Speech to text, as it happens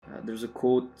There's a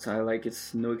quote I like.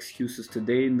 It's "No excuses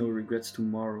today, no regrets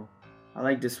tomorrow." I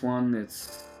like this one. It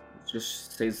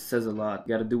just says a lot.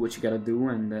 You gotta do what you gotta do,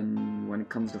 and then when it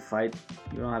comes to fight,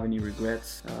 you don't have any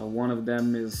regrets. One of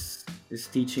them is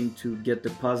teaching to get the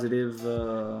positive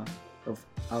of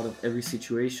out of every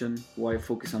situation. Why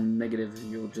focus on negative?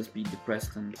 You'll just be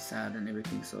depressed and sad and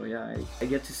everything. So yeah, I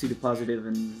get to see the positive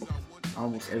in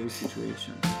almost every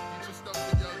situation.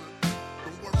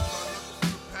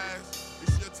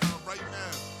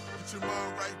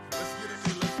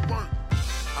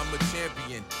 I'm a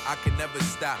champion, I can never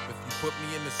stop. If you put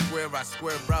me in the square, I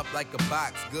square up like a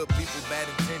box. Good people, bad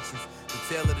intentions, the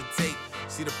tail of the tape.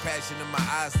 See the passion in my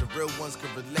eyes, the real ones can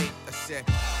relate. I said,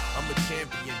 I'm a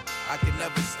champion, I can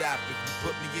never stop. If you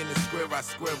put me in the square, I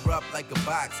square up like a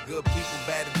box. Good people,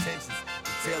 bad intentions,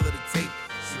 the tail of the tape.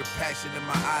 See the passion in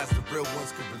my eyes, the real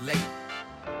ones can relate.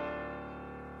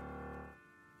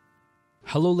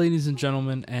 Hello, ladies and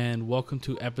gentlemen, and welcome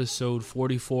to episode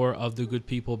 44 of the Good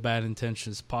People, Bad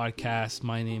Intentions podcast.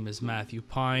 My name is Matthew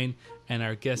Pine, and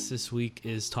our guest this week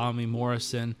is Tommy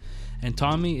Morrisson. And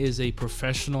Tommy is a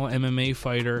professional MMA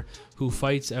fighter who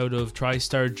fights out of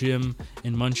TriStar Gym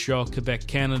in Montreal, Quebec,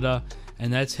 Canada,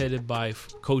 and that's headed by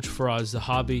Coach Faraz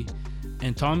Zahabi.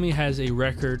 And Tommy has a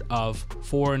record of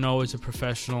 4-0 as a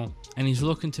professional, and he's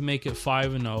looking to make it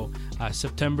 5-0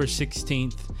 September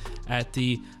 16th at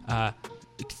the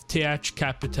TH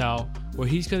Capital, where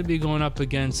he's going to be going up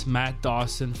against Matt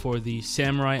Dawson for the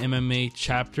Samurai MMA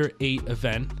Chapter 8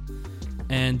 event.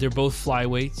 And they're both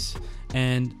flyweights.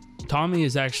 And Tommy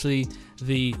is actually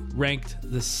ranked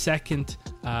the second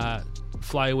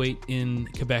flyweight in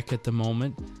Quebec at the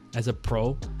moment as a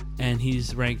pro. And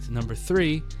he's ranked number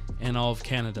 3 in all of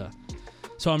Canada.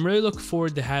 So I'm really looking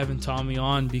forward to having Tommy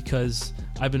on because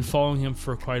I've been following him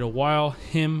for quite a while.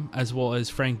 Him, as well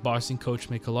as Frank Boxing Coach,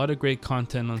 make a lot of great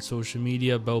content on social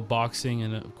media about boxing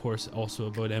and, of course, also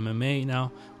about MMA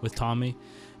now with Tommy.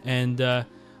 And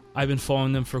I've been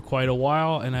following them for quite a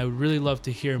while, and I would really love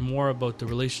to hear more about the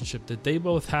relationship that they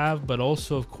both have, but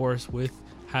also, of course, with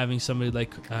having somebody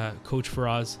like Coach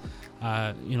Faraz,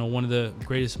 one of the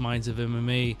greatest minds of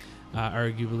MMA,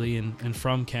 arguably, and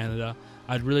from Canada.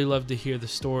 I'd really love to hear the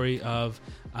story of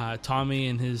Tommy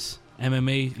and his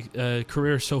MMA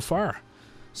career so far.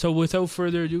 So without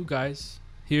further ado, guys,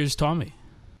 here's Tommy.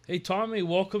 Hey, Tommy,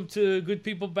 welcome to Good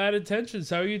People, Bad Intentions.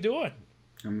 How are you doing?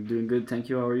 I'm doing good, thank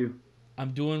you. How are you?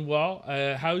 I'm doing well.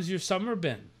 How's your summer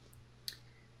been?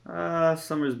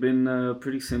 Summer's been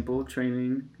pretty simple,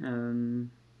 training, and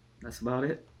that's about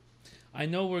it. I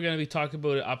know we're going to be talking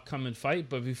about an upcoming fight,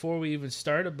 but before we even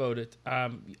start about it,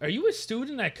 are you a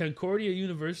student at Concordia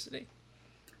University?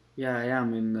 Yeah, I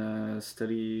am in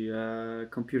study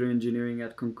computer engineering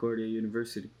at Concordia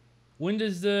University. When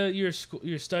does your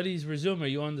studies resume? Are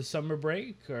you on the summer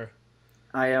break, or?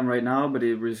 I am right now, but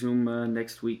it resume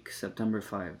next week, September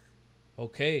 5.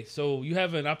 Okay, so you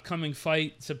have an upcoming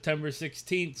fight September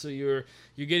 16th, so you're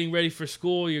getting ready for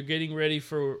school, you're getting ready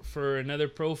for another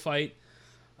pro fight.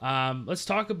 Let's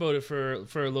talk about it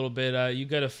for a little bit. You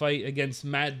got a fight against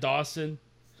Matt Dawson,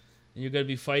 and you're going to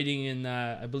be fighting in,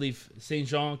 I believe, Saint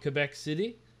Jean, Quebec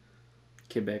City.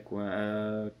 Quebec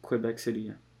City.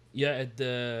 Yeah. Yeah,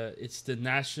 it's the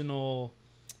national.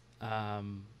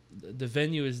 The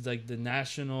venue is like the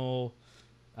national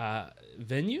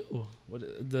venue.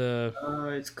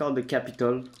 It's called the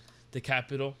Capitol. The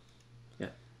Capitol. Yeah.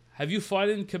 Have you fought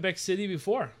in Quebec City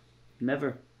before?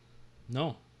 Never.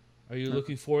 No. Are you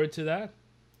looking forward to that?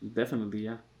 Definitely,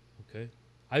 yeah. Okay.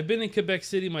 I've been in Quebec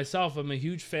City myself. I'm a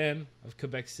huge fan of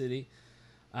Quebec City.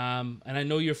 And I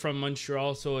know you're from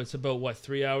Montreal, so it's about,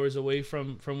 3 hours away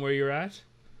from where you're at?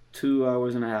 2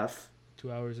 hours and a half.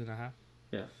 2 hours and a half?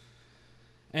 Yeah.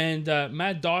 And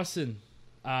Matt Dawson,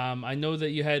 I know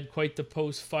that you had quite the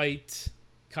post-fight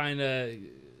kind of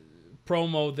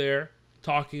promo there,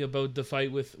 talking about the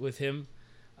fight with him.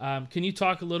 Can you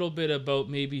talk a little bit about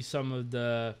maybe some of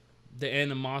the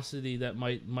animosity that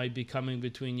might be coming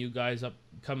between you guys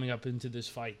coming up into this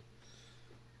fight?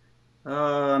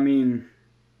 I mean,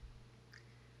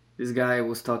 this guy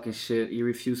was talking shit. He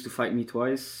refused to fight me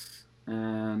twice,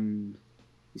 and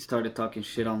he started talking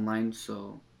shit online,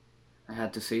 so I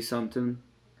had to say something.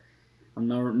 I'm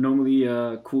not normally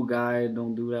a cool guy,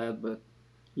 don't do that, but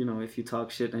if you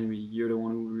talk shit and you're the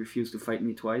one who refused to fight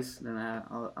me twice, then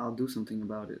I'll do something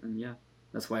about it. And yeah,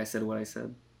 that's why I said what I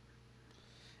said.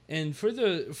 And for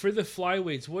the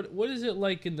flyweights, what is it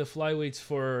like in the flyweights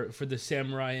for the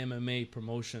Samurai MMA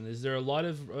promotion? Is there a lot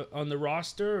of on the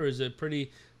roster, or is it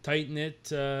pretty tight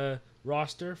knit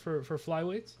roster for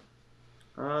flyweights?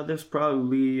 There's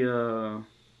probably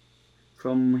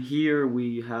from here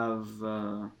we have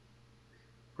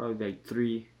probably like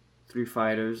three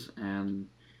fighters, and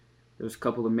there's a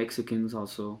couple of Mexicans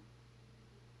also.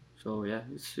 So yeah,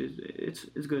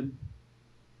 it's good.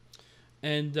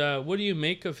 And what do you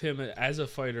make of him as a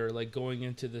fighter, like going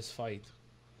into this fight?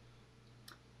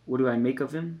 What do I make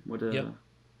of him? Yep.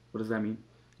 What does that mean?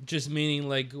 Just meaning,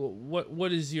 like,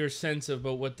 what is your sense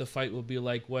about what the fight will be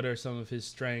like? What are some of his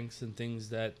strengths and things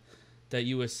that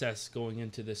you assess going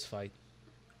into this fight?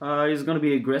 He's gonna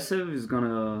be aggressive. He's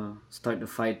gonna start the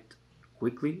fight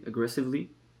quickly,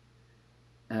 aggressively,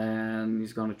 and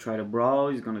he's gonna try to brawl.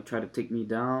 He's gonna try to take me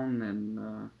down,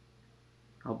 and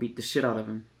I'll beat the shit out of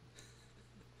him.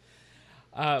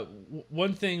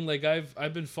 One thing, like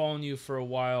I've been following you for a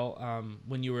while.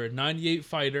 When you were a '98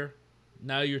 fighter,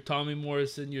 now you're Tommy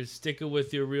Morrisson. You're sticking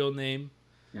with your real name.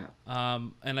 Yeah.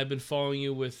 And I've been following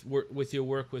you with your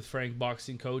work with Frank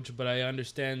Boxing Coach, but I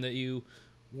understand that you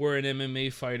were an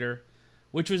MMA fighter,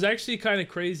 which was actually kind of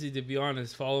crazy, to be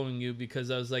honest, following you,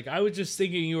 because I was just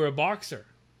thinking you were a boxer.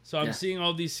 So I'm seeing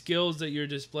all these skills that you're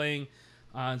displaying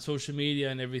on social media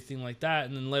and everything like that,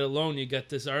 and then let alone you got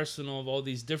this arsenal of all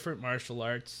these different martial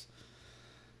arts.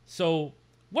 So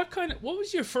what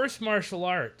was your first martial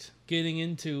art getting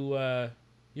into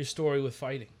your story with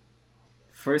fighting?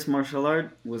 First martial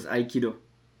art was Aikido.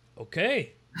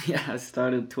 Okay. Yeah, I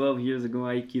started 12 years ago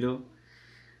Aikido.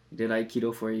 Did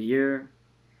Aikido for a year.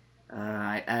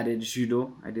 I added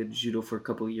Judo. I did Judo for a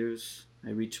couple of years. I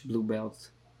reached blue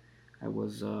belt. I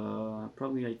was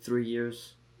probably like 4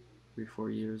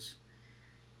 years.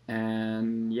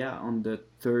 And yeah, on the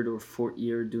third or fourth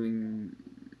year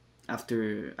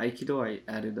after Aikido, I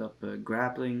added up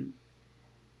grappling.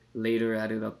 Later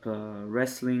added up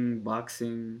wrestling,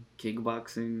 boxing,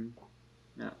 kickboxing.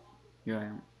 Yeah, here I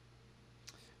am.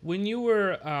 When you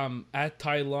were at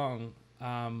Tai Long,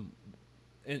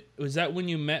 was that when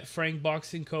you met Frank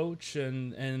Boxing Coach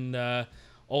and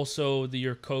also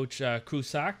your coach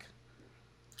Krusak?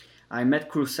 I met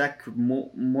Krusak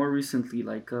more recently,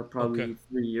 like probably Okay.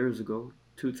 3 years ago,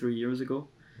 3 years ago.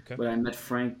 Okay. But I met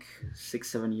Frank 6,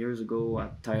 7 years ago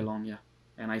at Tai Long, yeah,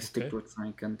 and I sticked Okay. with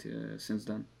Frank until since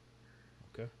then.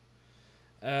 Okay.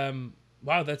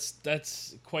 Wow,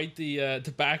 that's quite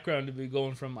the background to be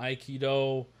going from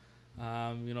Aikido,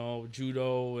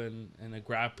 Judo and a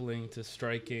grappling to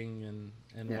striking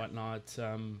and whatnot.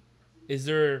 Is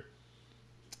there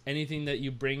anything that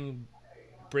you bring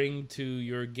to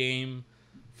your game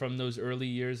from those early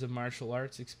years of martial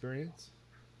arts experience?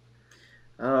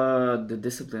 The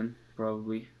discipline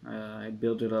probably. I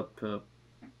built it up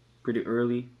pretty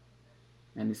early,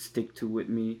 and it stick to with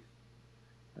me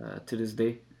to this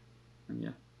day. And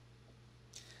yeah.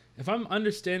 If I'm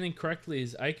understanding correctly,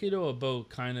 is Aikido about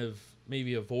kind of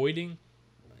maybe avoiding,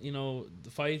 the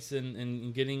fights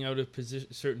and getting out of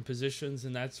certain positions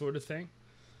and that sort of thing?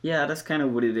 Yeah, that's kind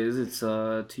of what it is. It's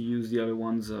to use the other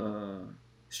one's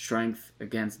strength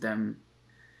against them.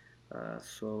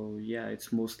 So yeah,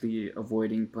 it's mostly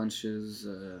avoiding punches,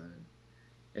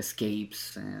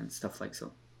 escapes, and stuff like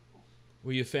so.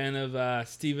 Were you a fan of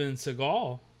Steven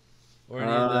Seagal or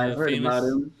any of I've the heard about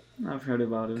famous? him. I've heard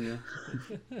about him.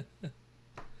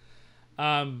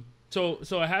 Yeah.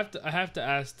 So I have to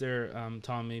ask there,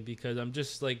 Tommy, because I'm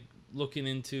just like looking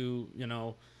into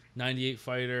 '98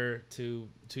 fighter to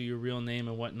your real name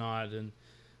and whatnot, and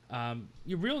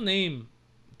your real name,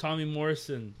 Tommy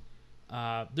Morrison.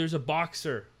 There's a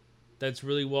boxer that's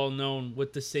really well known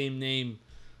with the same name.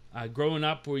 Growing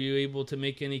up, were you able to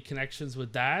make any connections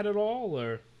with that at all,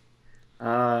 or?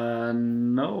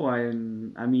 No, I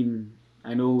mean,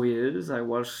 I know who he is. I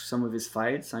watched some of his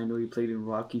fights. I know he played in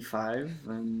Rocky 5,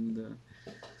 and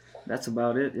that's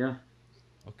about it. Yeah.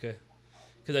 Okay,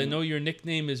 because I know your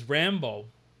nickname is Rambo.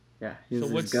 Yeah, So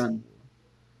his gun.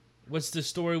 what's the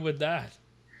story with that?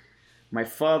 My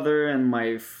father and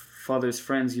my father's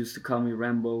friends used to call me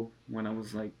Rambo when I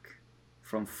was like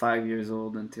from 5 years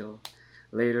old until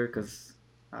later, because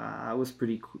I was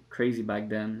pretty crazy back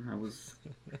then. I was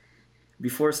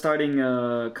before starting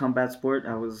combat sport.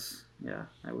 I was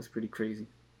pretty crazy.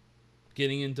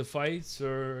 Getting into fights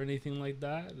or anything like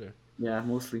that? Or? Yeah,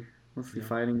 mostly Yeah.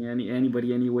 fighting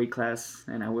anybody, any weight class,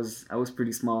 and I was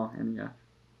pretty small, and yeah.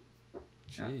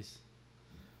 Jeez.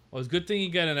 Well, it's a good thing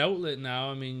you got an outlet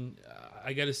now. I mean,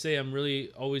 I got to say, I'm really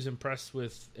always impressed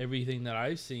with everything that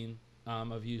I've seen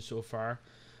of you so far.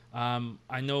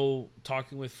 I know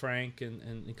talking with Frank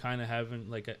and kind of having,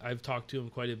 like, I've talked to him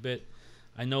quite a bit.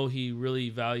 I know he really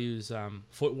values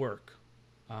footwork,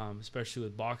 especially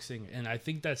with boxing. And I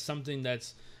think that's something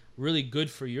that's really good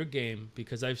for your game,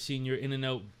 because I've seen your in and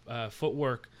out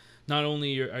footwork. Not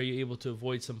only are you able to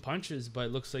avoid some punches, but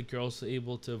it looks like you're also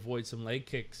able to avoid some leg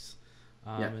kicks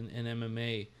in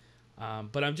MMA.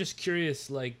 But I'm just curious,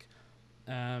 like,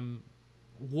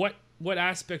 what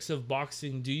aspects of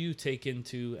boxing do you take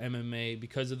into MMA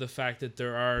because of the fact that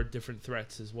there are different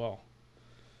threats as well?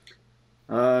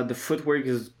 The footwork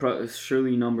is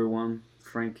surely number one.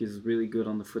 Frank is really good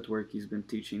on the footwork. He's been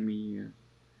teaching me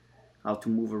how to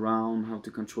move around, how to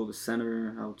control the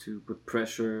center, how to put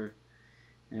pressure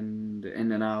and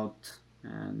in and out.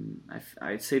 And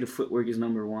I'd say the footwork is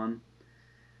number one.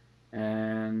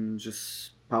 And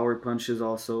just power punches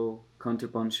also, counter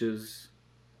punches.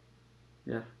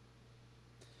 Yeah.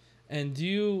 And do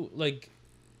you, like,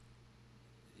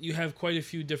 you have quite a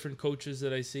few different coaches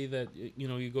that I see that, you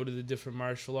know, you go to the different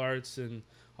martial arts, and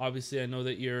obviously I know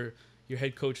that your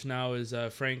head coach now is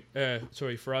Faraz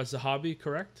Zahabi,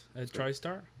 correct? At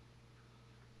TriStar.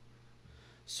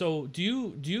 So do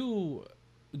you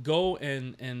go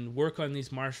and work on these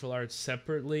martial arts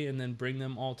separately and then bring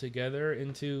them all together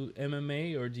into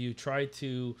MMA, or do you try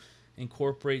to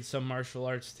incorporate some martial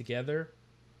arts together?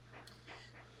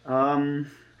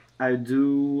 I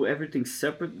do everything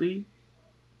separately,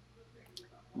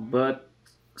 but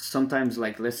sometimes,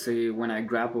 like, let's say when I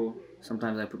grapple,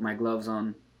 sometimes I put my gloves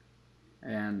on,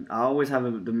 and I always have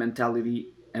the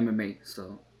mentality MMA.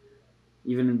 So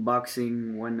even in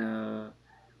boxing,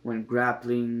 when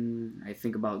grappling, I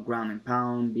think about ground and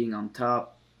pound, being on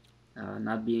top,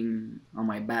 not being on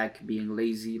my back, being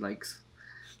lazy, like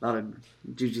a lot of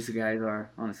jiu-jitsu guys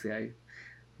are. Honestly,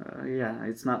 yeah,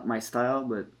 it's not my style,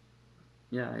 but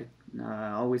yeah,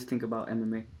 I always think about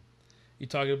MMA. You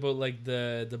talking about like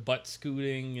the butt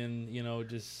scooting and, you know,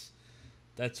 just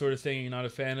that sort of thing? You're not a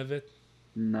fan of it?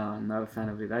 No, I'm not a fan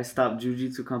of it. I stopped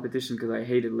jiu-jitsu competition because I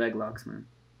hated leg locks, man.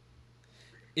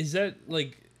 Is that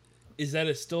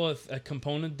still a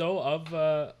component though of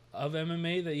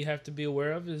MMA that you have to be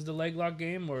aware of? Is the leg lock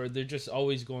game, or they're just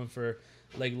always going for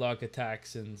leg lock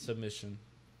attacks and submission?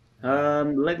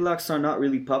 Leg locks are not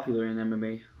really popular in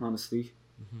MMA, honestly.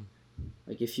 Mm-hmm.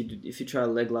 Like if you try a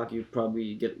leg lock, you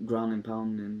probably get ground and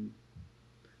pound, and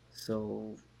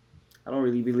so I don't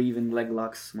really believe in leg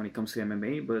locks when it comes to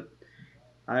MMA. But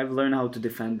I've learned how to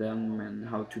defend them and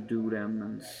how to do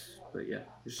them, but yeah,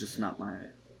 it's just not my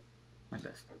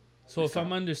best. So if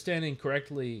I'm understanding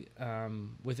correctly,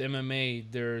 with MMA,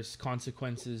 there's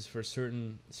consequences for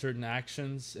certain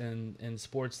actions, and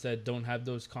sports that don't have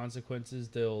those consequences,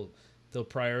 they'll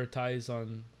prioritize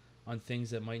on things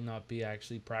that might not be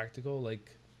actually practical,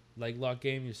 like leg lock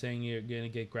game. You're saying you're gonna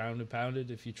get ground and pounded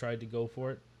if you tried to go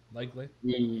for it, likely.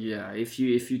 Yeah, if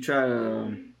you try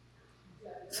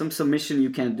some submission, you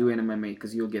can't do in MMA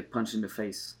because you'll get punched in the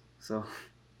face. So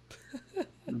it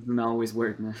doesn't always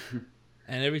work, man.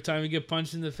 And every time you get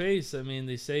punched in the face, I mean,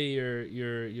 they say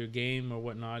your game or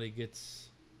whatnot, it gets,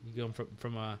 you go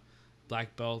from a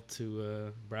black belt to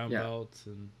a brown belt,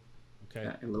 and okay.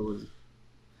 Yeah, it lowers.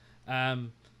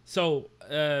 So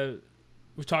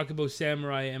we're talking about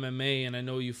Samurai MMA, and I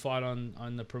know you fought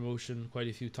on the promotion quite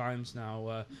a few times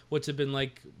now. What's it been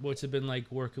like? What's it been like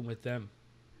working with them?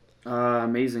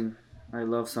 Amazing. I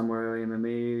love Samurai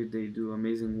MMA. They do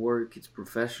amazing work. It's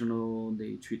professional.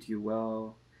 They treat you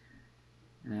well.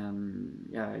 And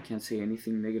yeah, I can't say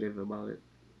anything negative about it.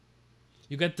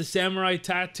 You got the samurai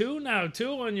tattoo now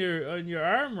too on your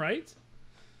arm, right?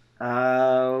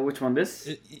 Which one?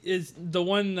 This is the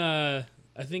one. I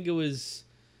think it's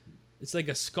like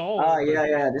a skull.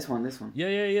 Yeah, this one.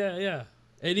 Yeah.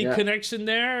 Any connection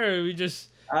there, or we just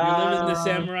you're living the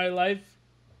samurai life?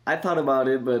 I thought about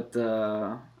it, but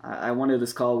I wanted a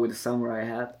skull with a samurai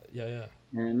hat. Yeah.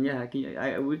 And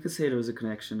yeah, we could say there was a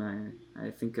connection.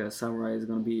 I think Samurai is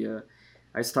gonna be.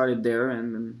 I started there,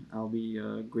 and then I'll be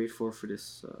grateful for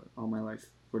this all my life,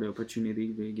 for the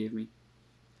opportunity they gave me.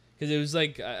 Because it was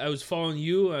like I was following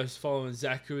you, I was following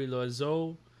Zachary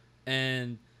Loiseau,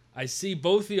 and I see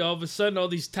both of you. All of a sudden, all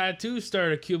these tattoos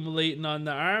start accumulating on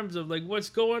the arms. I'm like, what's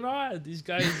going on? These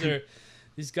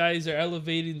guys are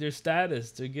elevating their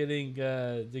status. They're getting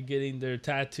their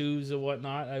tattoos and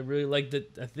whatnot. I really like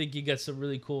that. I think you got some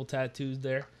really cool tattoos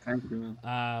there. Thank you,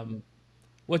 man.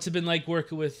 What's it been like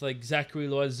working with like Zachary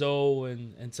Loiseau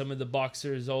and some of the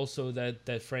boxers also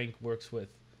that Frank works with,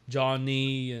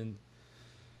 Johnny and.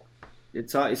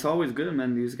 It's always good,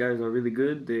 man. These guys are really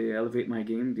good. They elevate my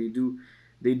game.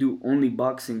 They do only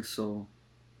boxing, so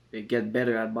they get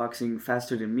better at boxing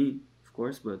faster than me, of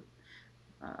course, but.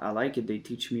 I like it. They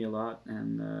teach me a lot,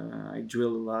 and I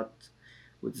drill a lot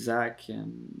with Zach,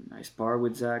 and I spar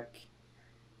with Zach,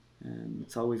 and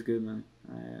it's always good, man.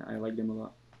 I like them a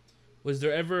lot. Was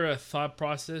there ever a thought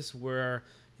process where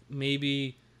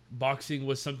maybe boxing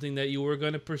was something that you were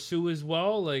going to pursue as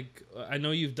well? Like, I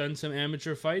know you've done some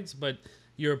amateur fights, but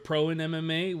you're a pro in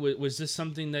MMA. Was this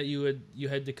something that you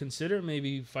had to consider,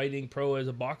 maybe fighting pro as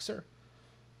a boxer?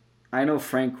 I know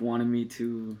Frank wanted me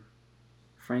to.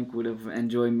 Frank would have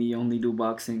enjoyed me only do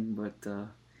boxing, but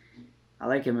I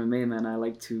like MMA, man. I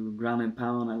like to ground and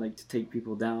pound. I like to take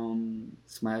people down,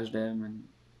 smash them, and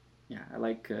yeah, I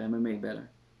like MMA better.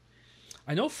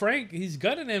 I know Frank. He's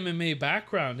got an MMA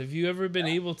background. Have you ever been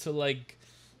able to like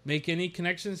make any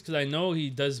connections? Because I know he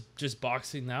does just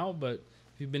boxing now, but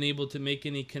have you been able to make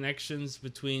any connections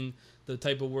between the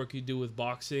type of work you do with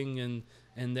boxing and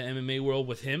the MMA world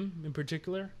with him in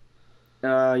particular?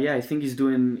 Yeah, I think he's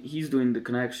doing the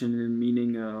connection,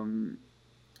 meaning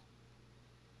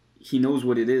he knows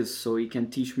what it is, so he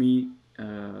can teach me.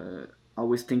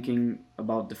 Always thinking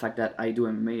about the fact that I do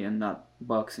MMA and not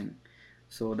boxing,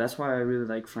 so that's why I really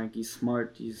like Frank. He's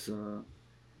smart. He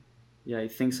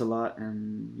thinks a lot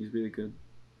and he's really good.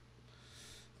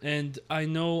 And I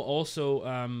know also,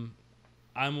 I'm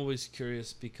always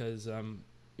curious because,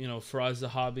 Faraz the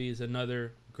Hobby is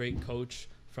another great coach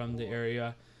from the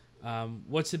area.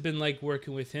 What's it been like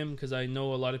working with him? Because I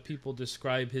know a lot of people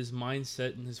describe his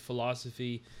mindset and his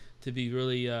philosophy to be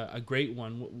really a great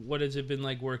one. What has it been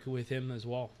like working with him as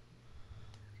well?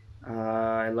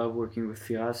 I love working with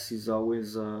Firas. He's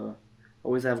always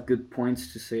have good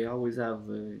points to say. Always have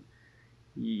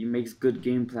he makes good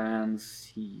game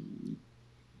plans.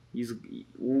 He's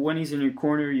when he's in your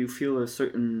corner, you feel a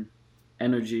certain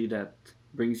energy that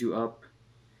brings you up,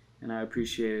 and I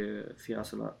appreciate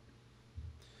Firas a lot.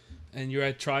 And you're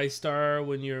at TriStar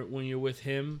when you're with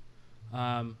him.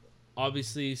 Um,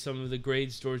 Obviously, some of the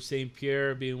greats, George St.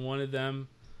 Pierre being one of them.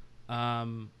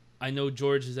 I know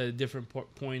George is at a different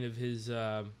point of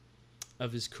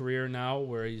his career now,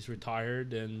 where he's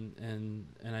retired, and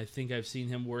I think I've seen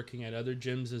him working at other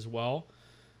gyms as well.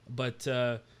 But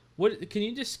what can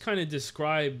you just kind of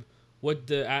describe what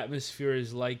the atmosphere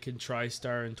is like in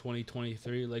TriStar in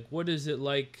 2023? Like, what is it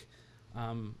like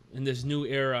in this new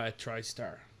era at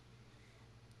TriStar?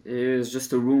 It's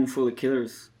just a room full of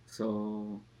killers.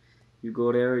 So you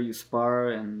go there, you spar,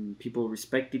 and people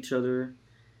respect each other.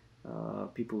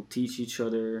 People teach each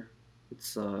other.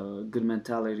 It's a good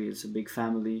mentality. It's a big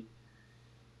family,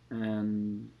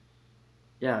 and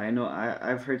yeah, I know.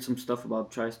 I've heard some stuff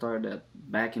about TriStar that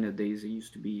back in the days it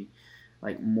used to be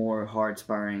like more hard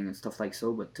sparring and stuff like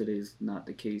so, but today's not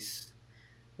the case.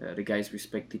 The guys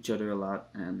respect each other a lot,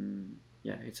 and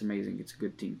yeah, it's amazing. It's a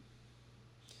good team.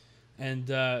 And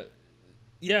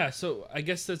yeah, so I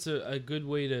guess that's a good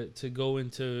way to go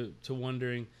into to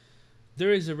wondering.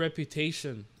 There is a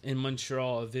reputation in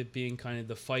Montreal of it being kind of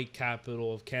the fight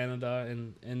capital of Canada,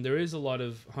 and there is a lot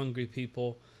of hungry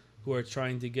people who are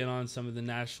trying to get on some of the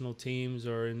national teams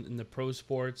or in the pro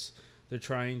sports. They're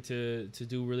trying to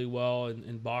do really well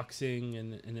in boxing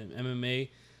and in MMA.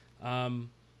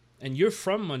 And you're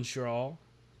from Montreal,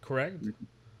 correct? Mhm.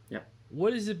 Yeah.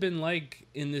 What has it been like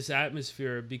in this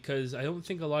atmosphere? Because I don't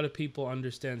think a lot of people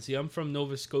understand. See, I'm from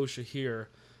Nova Scotia here.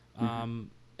 Hmm.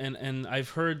 And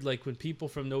I've heard like when people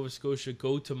from Nova Scotia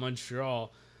go to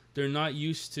Montreal, they're not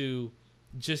used to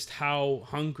just how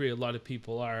hungry a lot of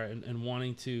people are and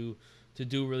wanting to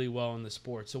do really well in the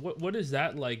sport. So what is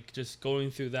that like, just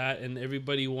going through that and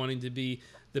everybody wanting to be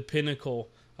the pinnacle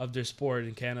of their sport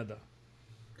in Canada?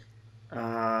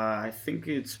 I think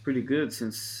it's pretty good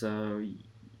since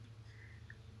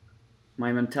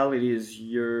my mentality is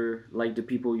you're like the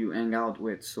people you hang out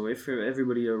with. So if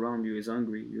everybody around you is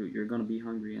hungry, you're gonna be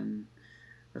hungry, and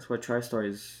that's why TriStar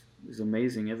is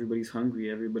amazing. Everybody's hungry.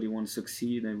 Everybody wants to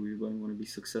succeed, and we want to be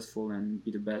successful and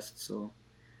be the best. So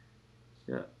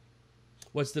yeah.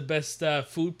 What's the best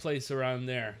food place around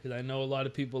there? Because I know a lot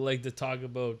of people like to talk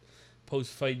about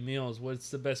post-fight meals. What's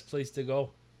the best place to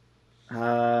go?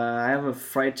 I have a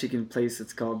fried chicken place.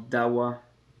 It's called Dawa.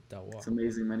 Dawa. It's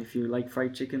amazing, man. If you like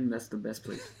fried chicken, that's the best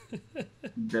place.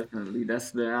 Definitely,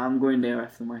 I'm going there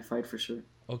after my fight for sure.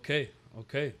 Okay,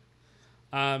 okay.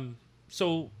 Um,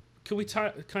 so can we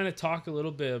kind of talk a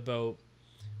little bit about,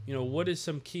 what is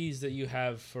some keys that you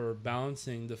have for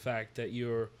balancing the fact that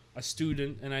you're a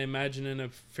student, and I imagine in a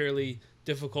fairly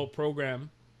difficult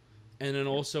program, and then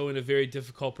also in a very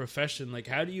difficult profession? Like,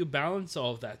 how do you balance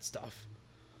all of that stuff?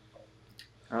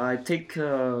 I take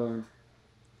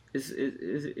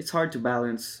it's hard to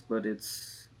balance, but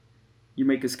it's you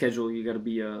make a schedule. You gotta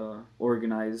be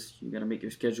organized. You gotta make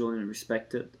your schedule and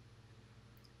respect it.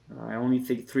 I only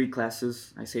take 3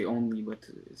 classes. I say only, but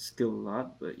it's still a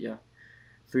lot. But yeah,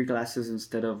 3 classes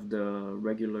instead of the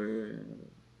regular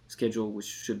schedule, which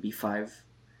should be 5.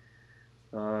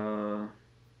 Uh,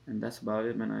 and that's about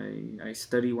it, man. I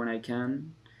study when I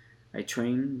can. I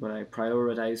train, but I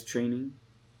prioritize training.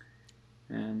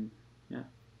 And yeah.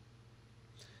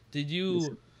 Did Yes.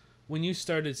 you, when you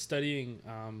started studying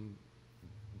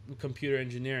computer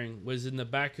engineering, was in the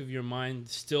back of your mind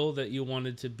still that you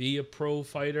wanted to be a pro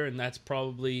fighter, and that's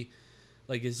probably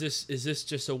like, is this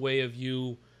just a way of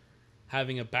you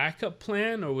having a backup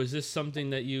plan, or was this something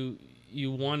that you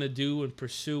want to do and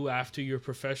pursue after your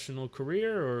professional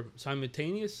career, or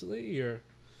simultaneously, or?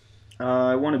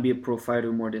 I want to be a pro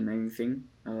fighter more than anything.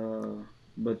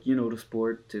 But you know, the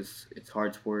sport is it's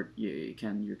hard sport. You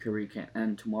can your career can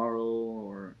end tomorrow,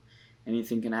 or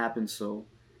anything can happen. So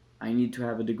I need to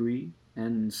have a degree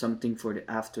and something for the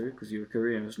after, because your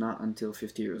career is not until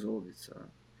 50 years old. It's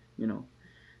you know,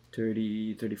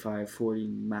 30, 35, 40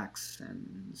 max,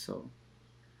 and so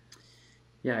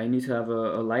yeah, I need to have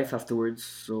a life afterwards.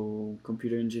 So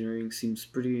computer engineering seems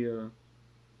pretty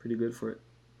good for it.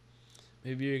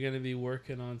 Maybe you're going to be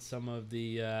working on some of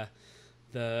the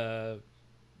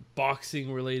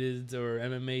boxing related or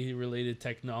MMA related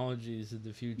technologies in the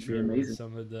It'd be future with amazing.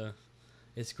 some of the.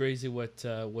 It's crazy what's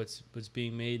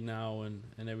being made now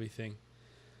and everything.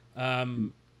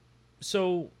 Um,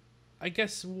 so, I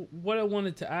guess what I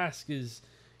wanted to ask is,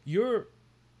 your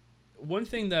one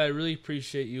thing that I really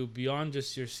appreciate you beyond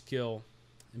just your skill,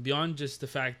 and beyond just the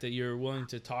fact that you're willing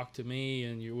to talk to me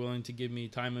and you're willing to give me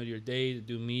time of your day to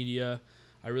do media.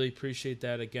 I really appreciate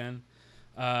that again.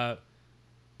 Uh,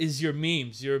 is your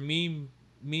memes? You're a meme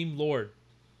lord.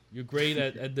 You're great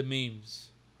at the memes,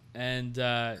 and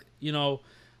I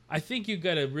think you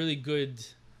got a really good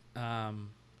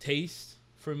taste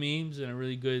for memes and a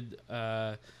really good.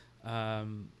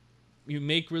 Um, you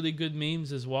make really good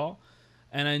memes as well,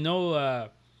 and I know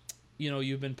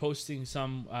you've been posting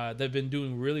some that've been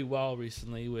doing really well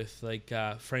recently with like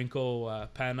Franco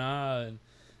Pana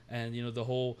and the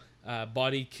whole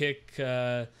body kick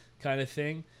kind of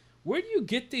thing. Where do you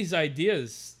get these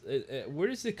ideas? Where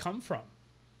does it come from?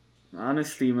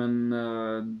 Honestly,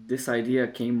 man, this idea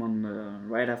came on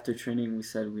right after training. We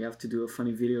said we have to do a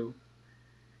funny video,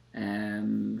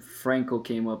 and Franco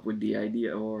came up with the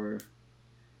idea, or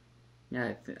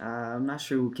yeah, I'm not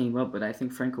sure who came up, but I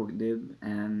think Franco did,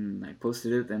 and I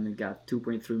posted it, and it got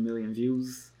 2.3 million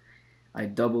views. I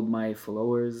doubled my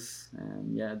followers,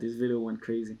 and yeah, this video went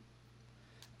crazy.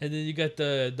 And then you got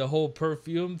the whole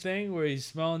perfume thing where he's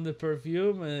smelling the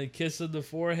perfume and a kiss on the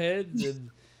forehead. And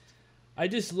I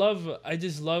just love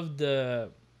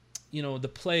the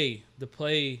play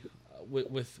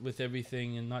with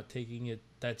everything and not taking it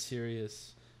that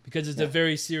serious, because it's a Yeah,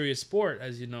 very serious sport,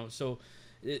 as you know. So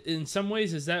in some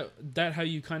ways, is that how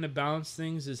you kind of balance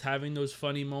things, is having those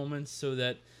funny moments, so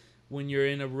that when you're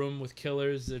in a room with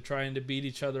killers, they're trying to beat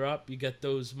each other up, you get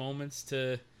those moments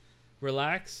to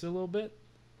relax a little bit.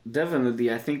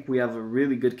 definitely. I think we have a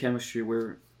really good chemistry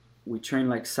where we train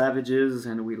like savages,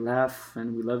 and we laugh,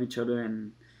 and we love each other,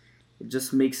 and it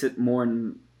just makes it more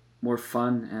and more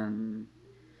fun. And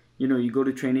you know, you go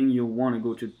to training, you want to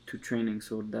go to training,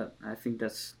 so that I think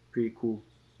that's pretty cool.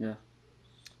 Yeah.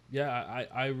 Yeah,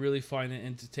 I really find it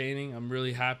entertaining. I'm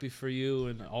really happy for you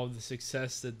and all the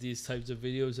success that these types of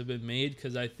videos have been made,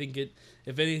 because I think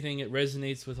if anything, it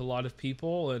resonates with a lot of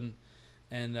people, and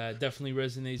definitely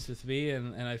resonates with me,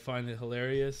 and I find it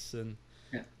hilarious. And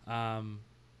Yeah.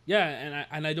 yeah,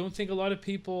 and I don't think a lot of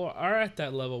people are at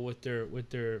that level with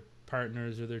their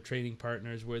partners or their training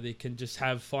partners, where they can just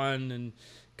have fun and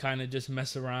kind of just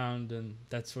mess around and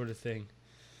that sort of thing.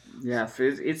 Yeah,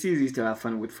 it's easy to have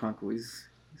fun with Franco. He's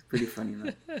pretty funny,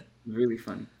 man. Really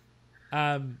funny.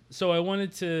 So I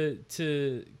wanted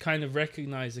to kind of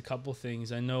recognize a couple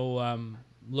things. I know,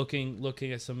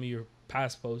 looking at some of your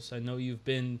past posts, I know you've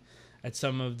been at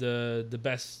some of the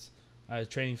best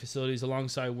training facilities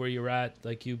alongside where you're at.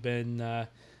 Like, you've been, I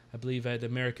believe, at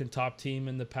American Top Team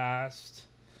in the past,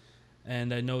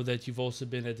 and I know that you've also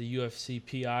been at the UFC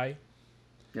PI.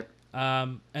 Yep.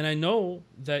 And I know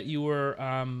that you were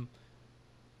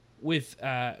with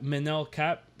Manel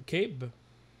Cabe.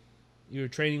 You were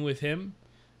training with him,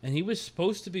 and he was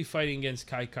supposed to be fighting against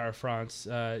Kai Car France,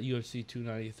 UFC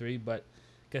 293, but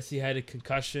guess he had a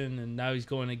concussion, and now he's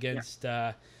going against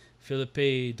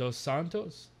Felipe dos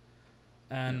Santos.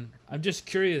 And I'm just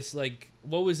curious, like,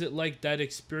 what was it like, that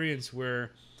experience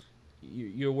where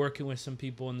you're working with some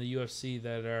people in the UFC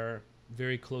that are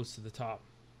very close to the top?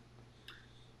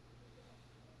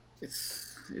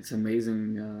 It's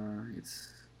amazing.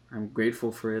 It's I'm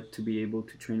grateful for it to be able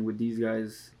to train with these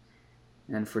guys,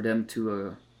 and for them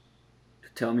to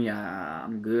tell me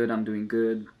I'm good, I'm doing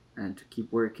good, and to keep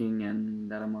working,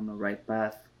 and that I'm on the right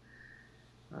path.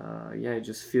 Yeah, it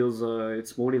just feels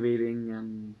it's motivating,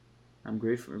 and I'm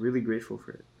grateful, really grateful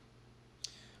for it.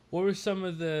 What were some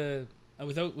of the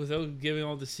without giving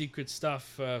all the secret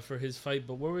stuff for his fight,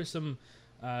 but what were some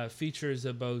features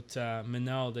about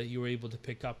Manel that you were able to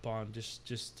pick up on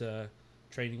just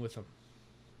training with him?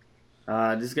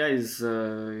 This guy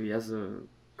he has a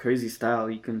crazy style.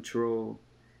 He can throw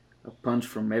a punch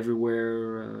from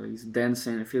everywhere. He's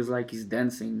dancing. It feels like he's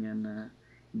dancing and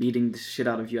beating the shit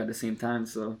out of you at the same time.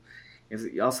 So,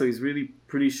 he's really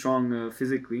pretty strong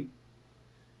physically.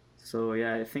 So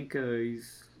yeah, I think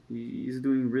he's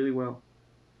doing really well.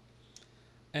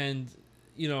 And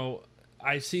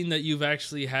I've seen that you've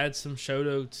actually had some shout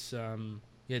outs.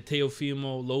 You had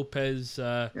Teofimo Lopez,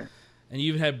 Yeah, and you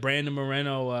even had Brandon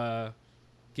Moreno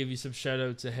give you some shout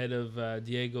outs ahead of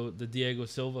the Diego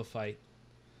Silva fight.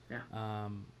 yeah.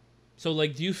 So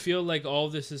like, do you feel like all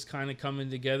this is kind of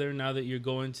coming together now that you're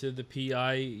going to the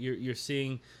PI? You're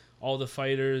seeing all the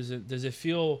fighters. Does it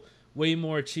feel way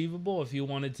more achievable if you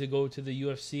wanted to go to the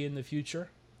UFC in the future?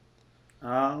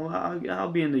 Well,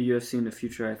 I'll be in the UFC in the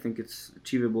future. I think it's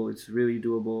achievable. It's really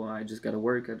doable. I just gotta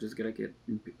work. I just gotta get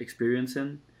experience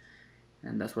in,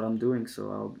 and that's what I'm doing.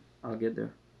 So I'll get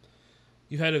there.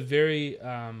 You had a very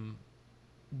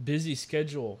busy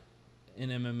schedule in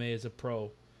MMA as a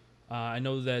pro. I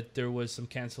know that there was some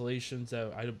cancellations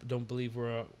that I don't believe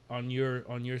were on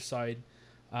your side,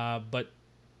 but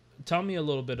tell me a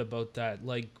little bit about that.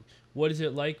 Like, what is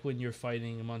it like when you're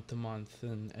fighting month to month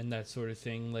and that sort of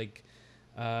thing? Like,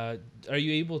 are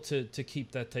you able to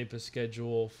keep that type of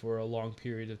schedule for a long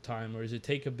period of time, or does it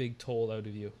take a big toll out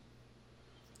of you?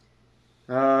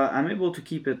 I'm able to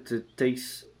keep it. It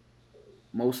takes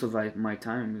most of my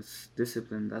time. It's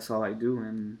discipline. That's all I do,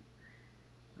 and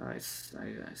I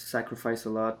sacrifice a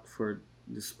lot for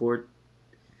the sport.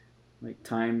 Like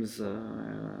times,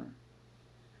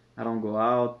 I don't go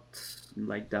out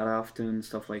like that often,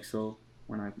 stuff like so.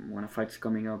 When a fight's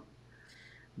coming up,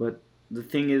 but the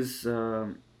thing is,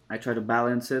 I try to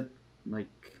balance it.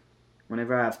 Like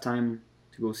whenever I have time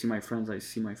to go see my friends, I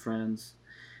see my friends.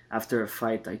 After a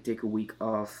fight, I take a week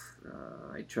off.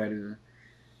 I try to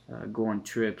go on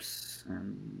trips,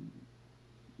 and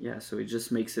yeah, so it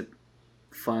just makes it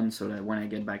fun. So that when I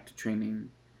get back to training,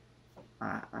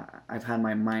 I've had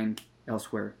my mind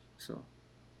elsewhere. So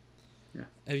yeah.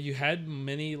 Have you had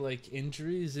many like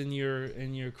injuries in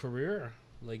your career?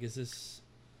 Like, is this?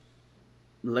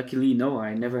 Luckily, no.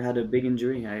 I never had a big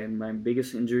injury. My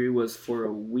biggest injury was for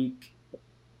a week,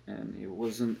 and it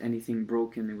wasn't anything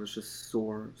broken. It was just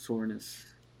soreness.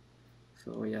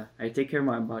 So yeah, I take care of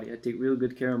my body. I take real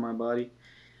good care of my body.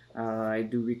 I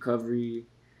do recovery.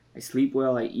 I sleep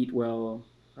well. I eat well.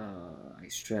 I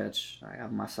stretch. I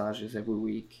have massages every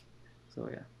week. So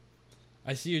yeah.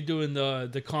 I see you're doing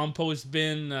the compost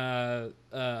bin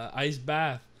ice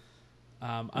bath.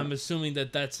 I'm assuming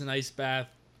that that's an ice bath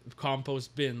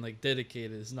compost bin, like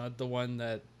dedicated. It's not the one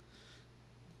that.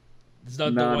 It's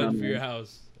not the No, no, one for no. your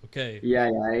house. Okay. Yeah,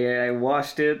 yeah. I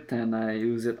washed it and I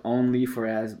use it only for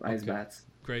ice Okay. baths.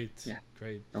 Great. Yeah,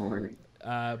 Great. don't worry.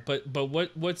 But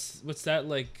what's that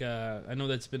like? I know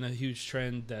that's been a huge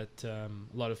trend that a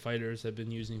lot of fighters have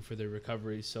been using for their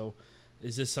recovery. So,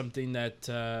 is this something that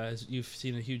you've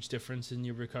seen a huge difference in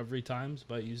your recovery times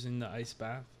by using the ice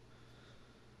bath?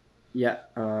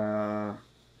 Yeah,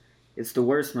 it's the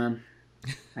worst, man.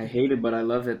 I hate it, but I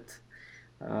love it.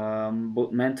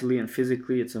 Both mentally and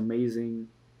physically, it's amazing.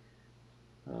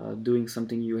 Doing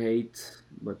something you hate,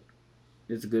 but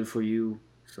it's good for you.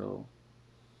 So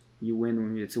you win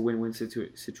when it's a win-win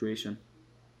situation.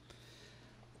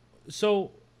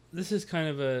 So this is kind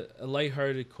of a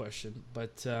lighthearted question,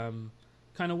 but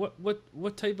kind of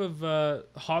what type of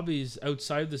hobbies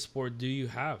outside the sport do you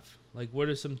have? Like, what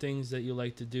are some things that you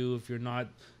like to do if you're not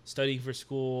studying for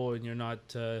school and you're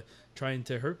not trying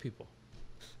to hurt people?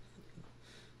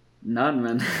 None,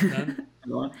 man.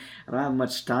 None. I don't have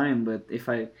much time, but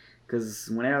because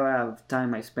whenever I have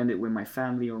time, I spend it with my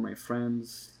family or my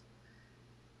friends.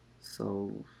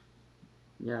 So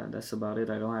yeah, that's about it.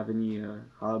 I don't have any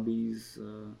hobbies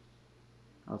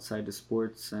outside the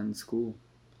sports and school.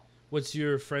 What's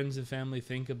your friends and family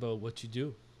think about what you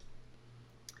do?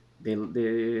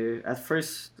 They at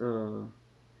first, to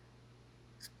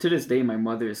this day, my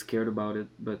mother is scared about it,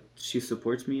 but she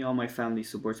supports me. All my family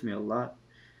supports me a lot.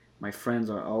 My friends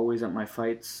are always at my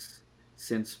fights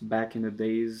since back in the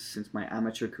days, since my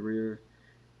amateur career.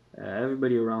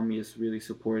 Everybody around me is really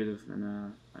supportive,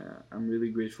 and I'm really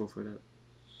grateful for that.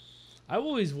 I've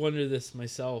always wondered this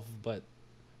myself, but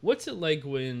what's it like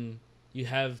when you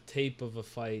have tape of a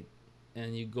fight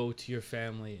and you go to your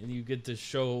family and you get to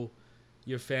show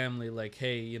your family, like,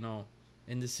 hey,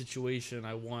 in this situation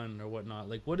I won or whatnot?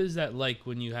 Like, what is that like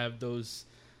when you have those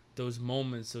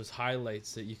moments, those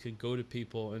highlights that you can go to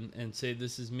people and say,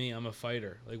 this is me, I'm a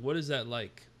fighter? Like, what is that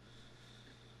like?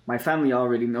 My family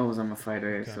already knows I'm a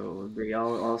fighter, Okay. so they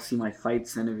all see my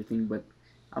fights and everything. But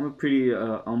I'm a pretty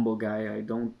humble guy. I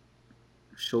don't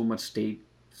show much state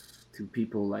to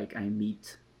people like I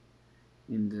meet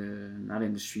in the not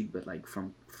in the street, but like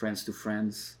from friends to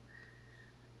friends.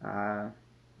 Uh,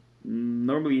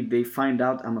 Normally they find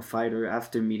out I'm a fighter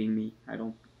after meeting me. I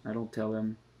don't tell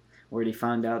them, or they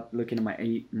found out looking at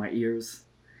my ears.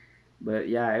 But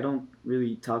yeah, I don't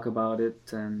really talk about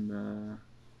it, and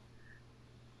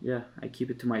yeah, I keep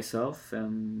it to myself.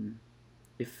 And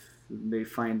if they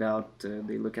find out,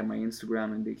 they look at my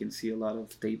Instagram and they can see a lot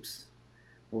of tapes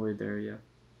over there. Yeah,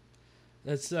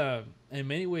 That's in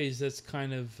many ways that's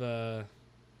kind of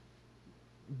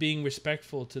being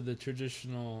respectful to the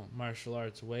traditional martial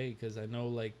arts way, because I know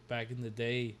like back in the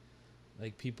day,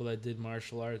 like people that did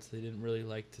martial arts, they didn't really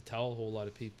like to tell a whole lot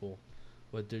of people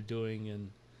what they're doing, and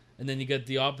then you get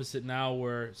the opposite now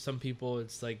where some people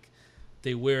it's like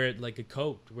they wear it like a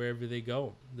coat wherever they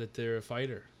go that they're a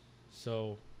fighter.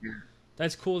 So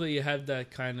that's cool that you have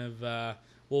that kind of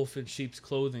wolf in sheep's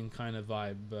clothing kind of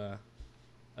vibe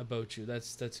about you.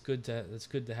 That's good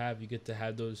to have. You get to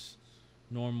have those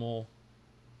normal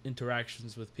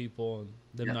interactions with people and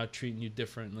them yeah, not treating you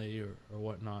differently or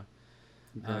whatnot.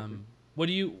 exactly. Um,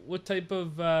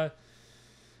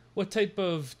 what type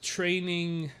of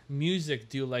training music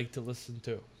do you like to listen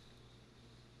to?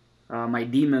 My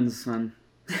demons, man.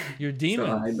 Your So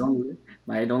demons.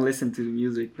 I don't listen to the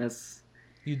music. That's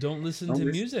You don't listen don't to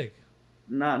listen. music.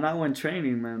 Not when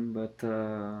training, man. But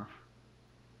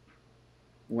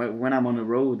when I'm on the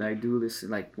road, I do listen.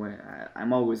 Like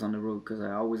I'm always on the road because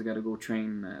I always got to go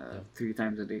train Yeah. 3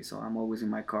 times a day. So I'm always in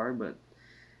my car. But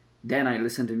then I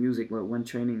listen to music. But when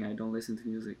training, I don't listen to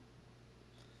music.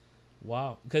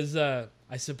 Wow. Because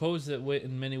I suppose that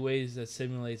in many ways that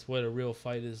simulates what a real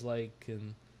fight is like,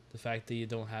 and the fact that you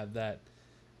don't have that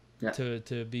Yeah,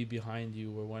 to be behind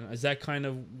you or when is that kind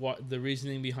of what the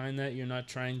reasoning behind that? You're not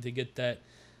trying to get that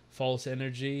false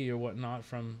energy or whatnot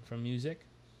from music.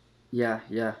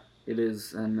 yeah. It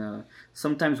is. And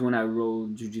sometimes when I roll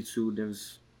jujitsu,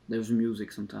 there's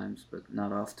music sometimes, but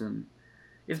not often.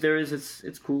 If there is,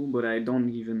 it's cool, but I don't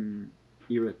even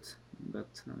hear it.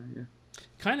 But yeah,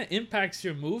 Kind of impacts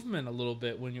your movement a little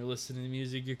bit when you're listening to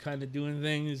music. You're kind of doing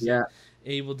things and yeah,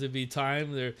 able to be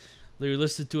timed. They're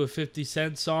listening to a 50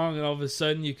 Cent song, and all of a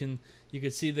sudden you can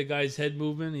see the guy's head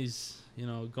movement. He's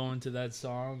going to that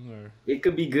song. it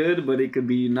could be good, but it could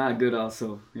be not good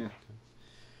also. Yeah.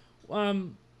 Or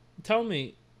tell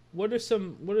me, what are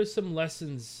some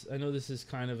lessons? I know this is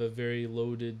kind of a very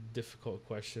loaded, difficult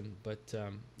question, but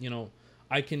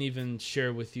I can even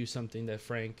share with you something that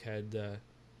Frank had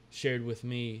shared with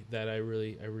me that I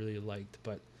really liked.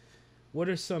 But what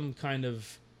are some kind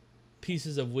of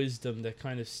pieces of wisdom that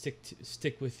kind of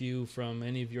stick with you from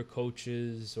any of your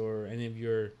coaches or any of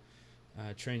your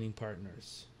training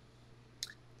partners?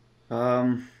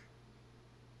 Um,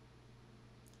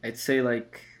 I'd say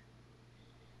like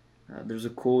there's a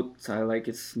quote I like.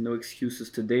 It's no excuses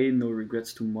today, no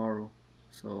regrets tomorrow.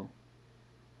 So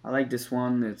I like this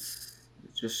one. It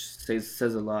just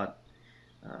says a lot.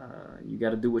 You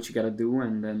got to do what you got to do,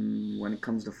 and then when it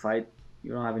comes to fight,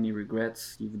 you don't have any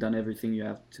regrets. You've done everything you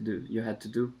have to do. You had to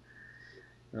do.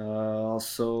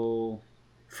 Also,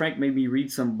 Frank made me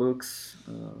read some books.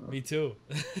 Me too.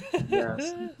 Yeah,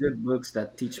 some good books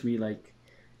that teach me. Like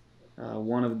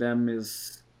one of them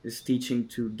is teaching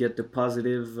to get the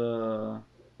positive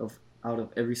of out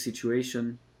of every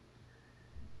situation.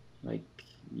 Like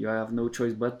you have no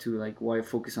choice but to. Like why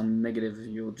focus on negative?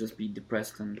 You'll just be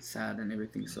depressed and sad and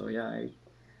everything. So yeah, I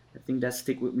think that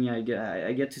stick with me. I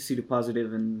get to see the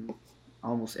positive in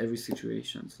almost every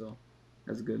situation. So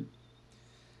that's good.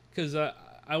 Because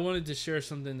I wanted to share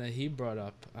something that he brought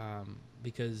up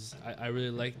because I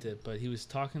really liked it. But he was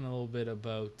talking a little bit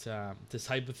about this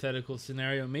hypothetical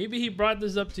scenario. Maybe he brought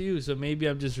this up to you, so maybe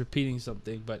I'm just repeating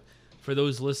something. But for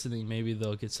those listening, maybe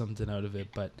they'll get something out of it.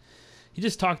 But he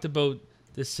just talked about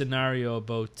this scenario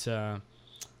about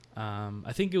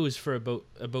I think it was for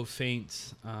about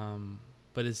feints,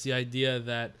 but it's the idea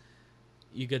that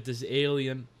you get this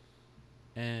alien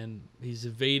and he's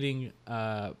evading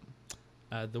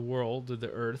the world or the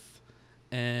Earth,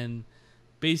 and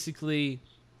basically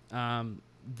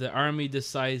the army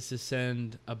decides to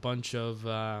send a bunch of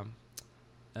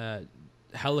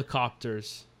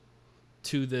helicopters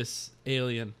to this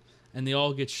alien, and they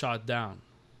all get shot down.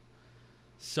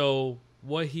 So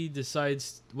what you decide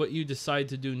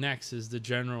to do next is the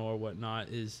general or whatnot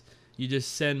is you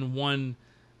just send one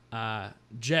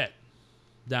jet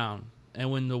down,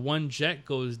 and when the one jet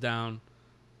goes down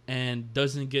and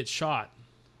doesn't get shot,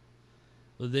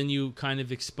 well, then you kind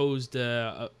of exposed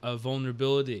a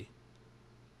vulnerability,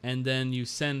 and then you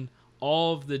send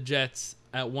all of the jets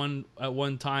at one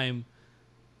time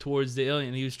towards the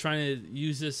alien. He was trying to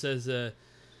use this as I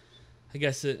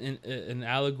guess an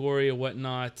allegory or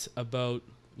whatnot about,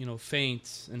 you know,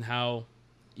 feints and how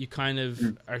you kind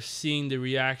of are seeing the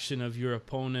reaction of your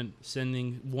opponent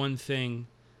sending one thing,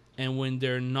 and when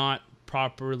they're not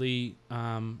properly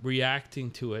reacting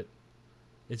to it,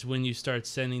 it's when you start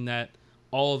sending that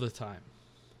all the time.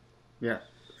 Yeah,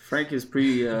 Frank is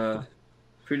pretty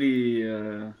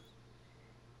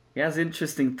he has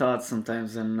interesting thoughts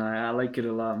sometimes, and I like it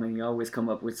a lot. I mean, you always come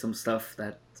up with some stuff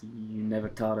that you never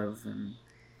thought of, and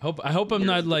I hope I'm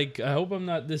not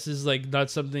this is like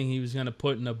not something he was gonna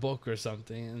put in a book or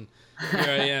something, and here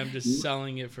I am just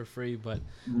selling it for free. But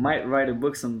might write a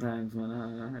book sometimes, man.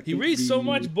 I he think reads so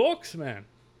much books, man.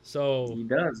 So he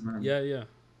does, man. yeah.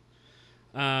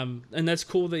 And that's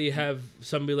cool that you have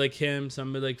somebody like him,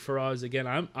 somebody like Faraz.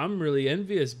 Again, I'm really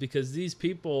envious, because these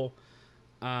people,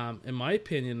 in my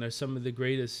opinion, are some of the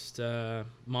greatest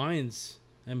minds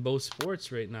in both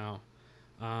sports right now.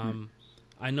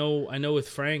 I know with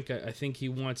Frank, I think he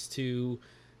wants to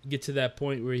get to that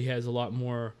point where he has a lot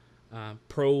more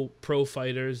pro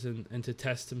fighters and to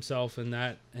test himself in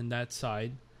that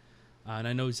side. And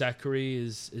I know Zachary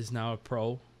is now a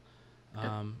pro.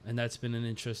 And that's been an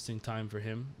interesting time for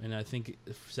him. And I think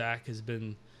Zach has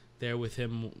been there with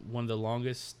him one of the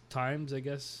longest times, I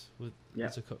guess,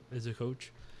 as a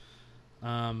coach.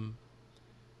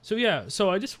 So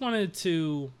I just wanted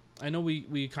to, I know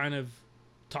we kind of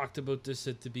talked about this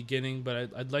at the beginning, but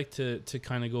I'd like to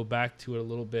kind of go back to it a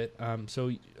little bit.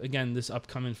 So again, this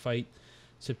upcoming fight,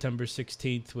 September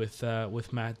 16th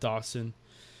with Matt Dawson.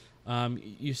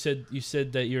 You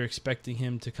said that you're expecting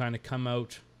him to kind of come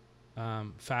out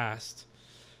fast.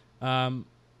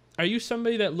 Are you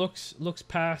somebody that looks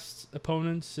past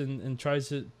opponents and tries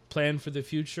to plan for the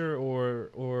future,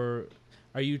 or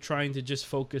are you trying to just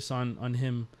focus on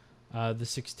him the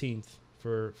 16th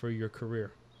for your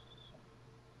career?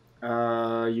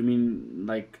 You mean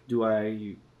like do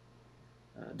I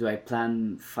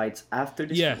plan fights after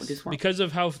this? Yes, this one? because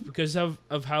of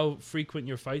how frequent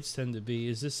your fights tend to be.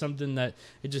 Is this something that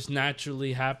it just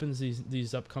naturally happens,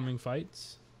 these upcoming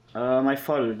fights? My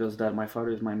father does that. My father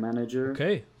is my manager.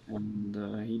 Okay.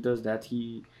 And he does that.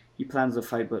 He plans the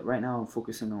fight, but right now I'm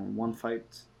focusing on one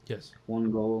fight. Yes.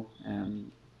 One goal,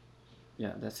 and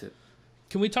yeah, that's it.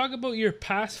 Can we talk about your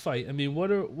past fight? I mean, what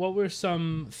were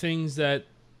some things that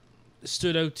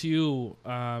stood out to you?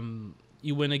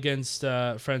 You went against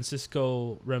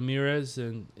Francisco Ramirez,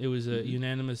 and it was a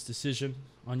unanimous decision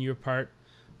on your part.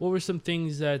 What were some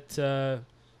things that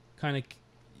kind of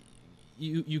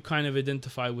you kind of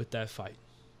identify with that fight?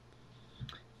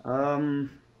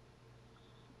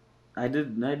 I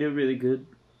did really good.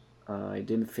 I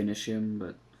didn't finish him,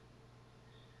 but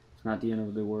it's not the end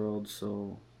of the world.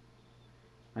 So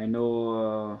I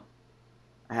know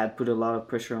I had put a lot of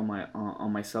pressure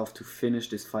on myself to finish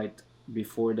this fight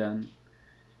before then.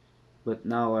 But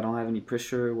now I don't have any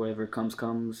pressure. Whatever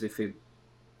comes. If it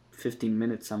 15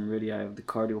 minutes, I'm ready. I have the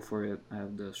cardio for it. I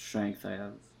have the strength. I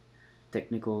have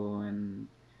technical, and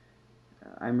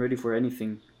I'm ready for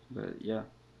anything. But yeah.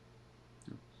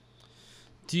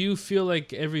 Do you feel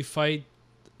like every fight,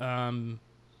 are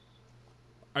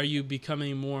you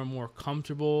becoming more and more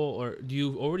comfortable, or do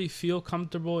you already feel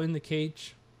comfortable in the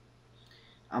cage?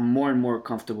 I'm more and more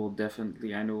comfortable,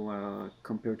 definitely. I know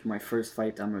compared to my first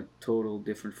fight, I'm a total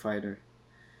different fighter.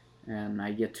 And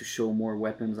I get to show more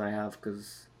weapons I have,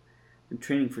 because I've been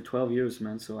training for 12 years,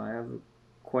 man. So I have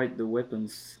quite the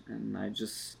weapons, and I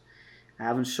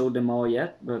haven't showed them all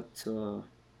yet, but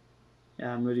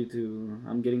yeah,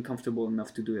 I'm getting comfortable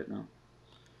enough to do it now.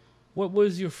 What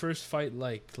was your first fight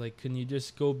like? Like, can you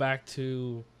just go back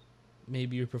to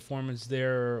maybe your performance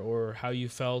there, or how you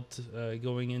felt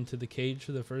going into the cage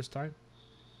for the first time?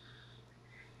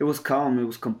 It was calm. It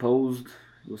was composed.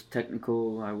 It was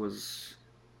technical. I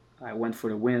went for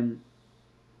the win.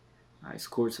 I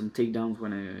scored some takedowns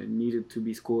when I needed to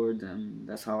be scored, and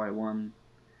that's how I won.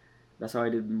 That's how I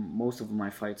did most of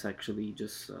my fights, actually.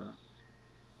 Just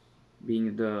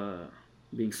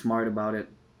being smart about it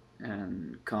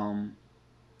and calm.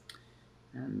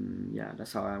 And yeah,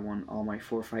 that's how I won all my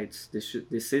 4 fights.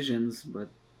 Decisions, but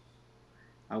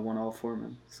I won all 4,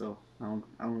 man. So I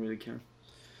don't really care.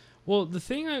 Well, the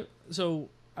thing I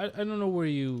don't know where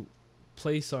you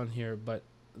place on here, but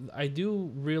I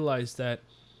do realize that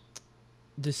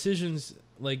decisions,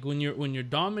 like when you're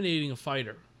dominating a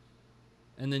fighter,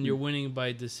 and then you're winning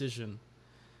by decision,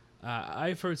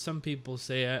 I've heard some people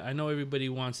say, I know everybody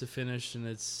wants to finish and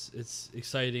it's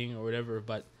exciting or whatever,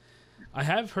 but I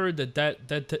have heard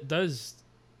that does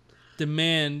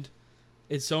demand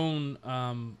its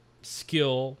own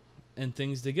skill and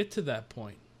things to get to that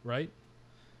point, right?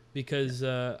 Because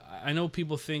I know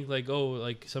people think like, oh,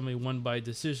 like somebody won by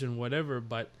decision, whatever,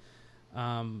 but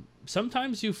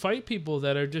sometimes you fight people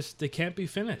that are just, they can't be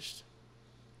finished.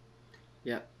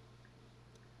 Yeah.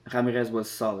 Ramirez was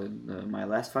solid. My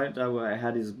last fight, I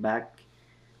had his back.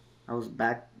 I was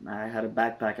back. I had a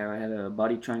backpack. I had a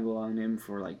body triangle on him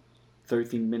for like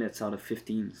 13 minutes out of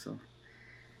 15. So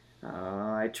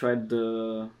I tried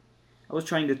the. I was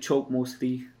trying to choke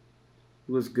mostly.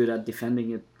 He was good at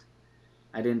defending it.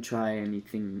 I didn't try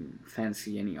anything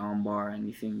fancy, any armbar,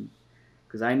 anything,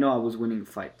 because I know I was winning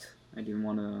the fight. I didn't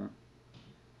want to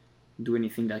do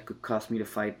anything that could cost me the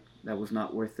fight. That was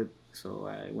not worth it. So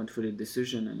I went for the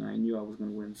decision, and I knew I was going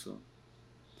to win. So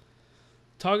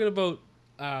Talking about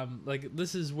like,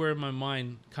 this is where my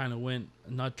mind kind of went.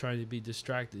 I'm not trying to be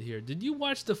distracted here. Did you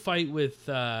watch the fight with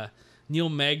Neil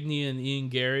Magny and Ian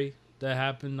Gary that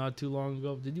happened not too long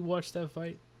ago? Did you watch that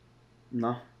fight?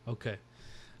 no, Okay.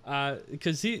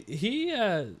 Because he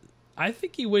I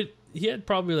think he had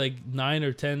probably like 9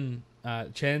 or 10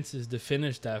 chances to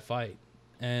finish that fight,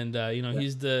 and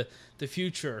he's the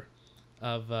future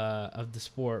of the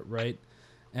sport, right?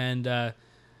 And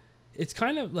it's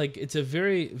kind of like, it's a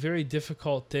very, very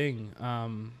difficult thing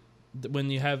when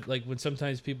you have, like, when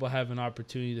sometimes people have an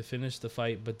opportunity to finish the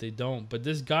fight but they don't. But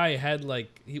this guy had,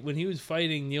 like, when he was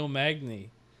fighting Neil Magny,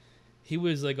 he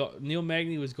was like, Neil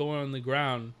Magny was going on the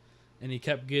ground and he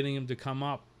kept getting him to come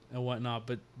up and whatnot,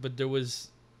 but there was,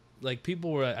 like,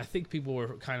 I think people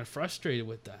were kind of frustrated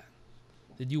with that.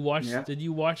 Did you watch Yeah. Did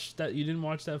you watch that? You didn't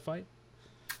watch that fight?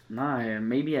 nah.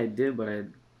 Maybe I did, but I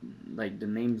like the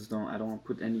names don't. I don't want to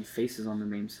put any faces on the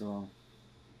names, so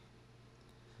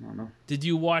I don't know. Did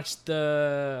you watch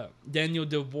the Daniel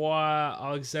Dubois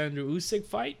Alexander Usyk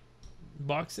fight,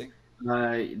 boxing?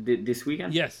 This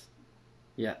weekend? Yes.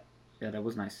 Yeah, that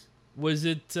was nice. Was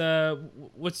it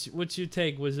what's your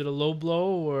take? Was it a low blow,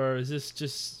 or is this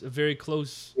just a very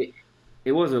close?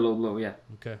 It was a low blow, yeah.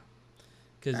 Okay.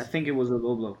 I Because think it was a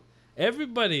low blow.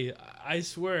 everybody, I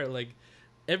swear, like,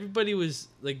 everybody was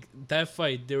like, that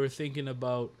fight, they were thinking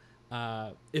about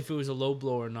if it was a low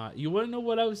blow or not. You want to know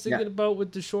what I was thinking about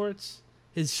with the shorts?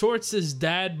 His shorts says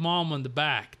dad, mom on the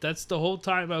back. That's the whole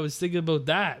time I was thinking about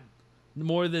that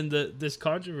more than this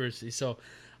controversy. So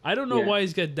I don't know why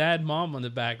he's got dad, mom on the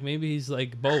back. Maybe he's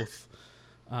like both,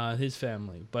 his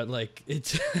family. But like,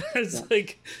 it's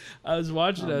like, I was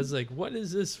watching it, I was like, what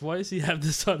is this? Why does he have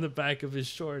this on the back of his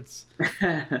shorts?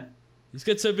 He's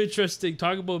got some interesting,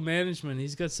 talk about management.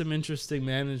 He's got some interesting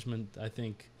management, I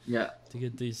think, Yeah. to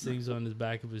get these things on the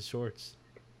back of his shorts.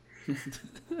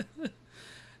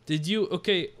 Did you,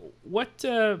 okay, what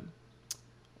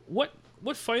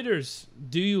fighters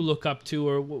do you look up to,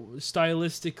 or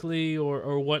stylistically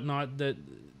or whatnot, that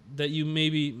you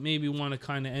maybe want to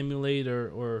kind of emulate,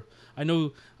 or I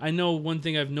know one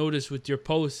thing I've noticed with your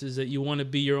posts is that you want to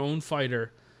be your own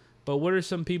fighter, but what are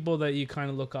some people that you kind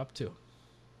of look up to?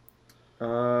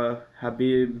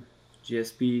 Habib,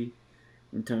 GSP,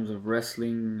 in terms of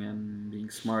wrestling and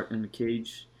being smart in the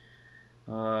cage.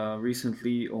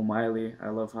 Recently, O'Malley. I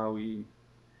love how he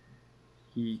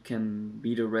can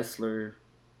beat a wrestler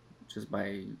just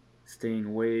by staying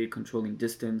away, controlling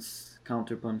distance,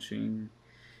 counter punching.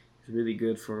 He's really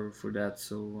good for that.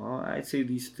 So I'd say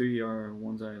these three are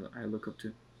ones I look up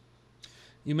to.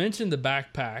 You mentioned the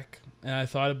backpack, and I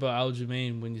thought about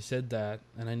Aljamain when you said that,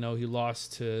 and I know he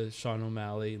lost to Sean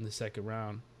O'Malley in the second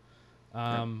round.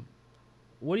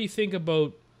 What do you think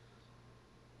about,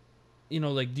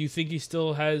 like, do you think he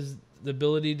still has the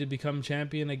ability to become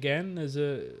champion again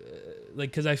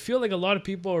because I feel like a lot of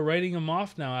people are writing him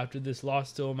off now after this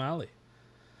loss to O'Malley.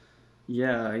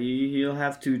 Yeah, he'll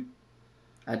have to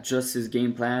adjust his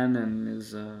game plan and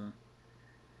his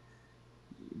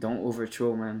don't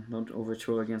overthrow, man. Don't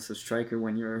overthrow against a striker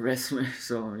when you're a wrestler.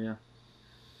 So yeah.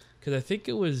 Because I think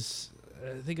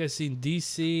I seen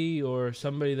DC or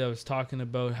somebody that was talking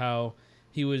about how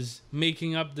he was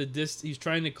making up he's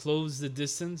trying to close the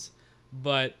distance,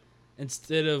 but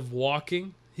instead of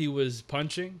walking, he was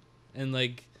punching. And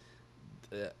like,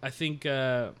 I think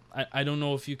I don't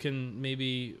know if you can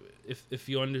maybe if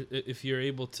you're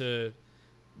able to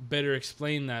better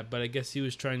explain that, but I guess he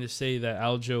was trying to say that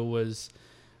Aljo was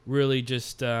really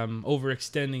just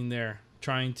overextending there,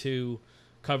 trying to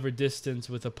cover distance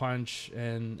with a punch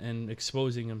and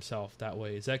exposing himself that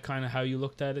way. Is that kind of how you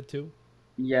looked at it too?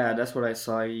 Yeah, that's what I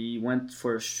saw. He went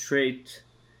for a straight,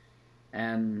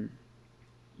 and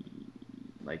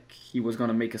like he was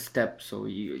gonna make a step, so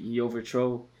he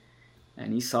overthrow,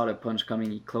 and he saw the punch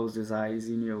coming. He closed his eyes.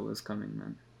 He knew it was coming,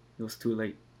 man. It was too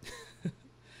late.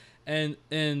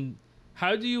 And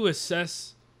how do you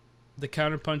assess the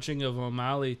counterpunching of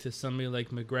O'Malley to somebody like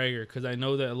McGregor? Because I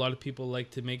know that a lot of people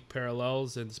like to make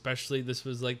parallels, and especially this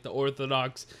was like the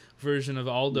orthodox version of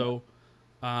Aldo.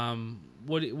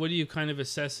 What do you kind of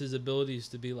assess his abilities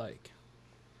to be like?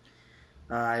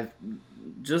 It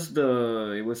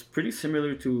was pretty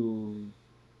similar to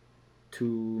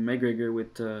McGregor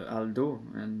with Aldo,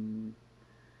 and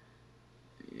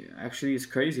actually it's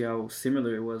crazy how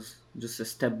similar it was. Just a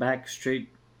step back straight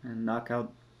and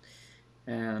knockout,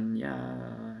 and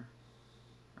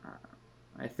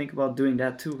I think about doing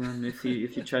that too, man. If he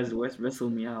tries to wrestle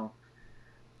me, I'll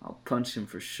punch him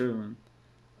for sure, man.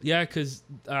 Yeah, because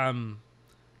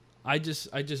I just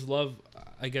love.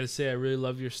 I gotta say, I really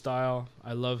love your style.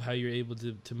 I love how you're able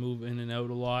to move in and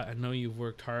out a lot. I know you've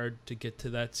worked hard to get to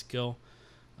that skill.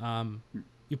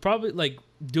 You probably like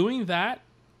doing that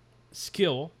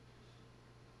skill.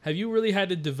 Have you really had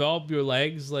to develop your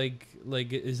legs? Like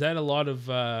is that a lot of?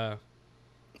 That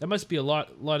must be a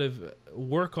lot of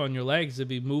work on your legs to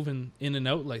be moving in and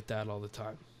out like that all the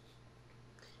time.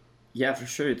 Yeah, for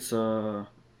sure. It's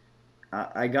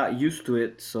I got used to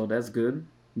it, so that's good.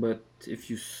 But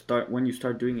when you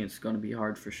start doing it, it's gonna be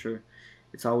hard for sure.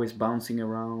 It's always bouncing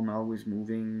around, always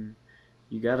moving.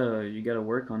 You gotta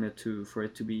work on it for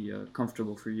it to be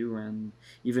comfortable for you. And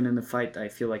even in the fight, I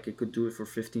feel like I could do it for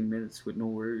 15 minutes with no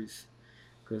worries,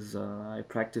 because I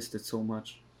practiced it so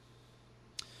much.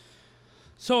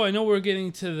 So I know we're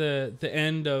getting to the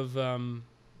end of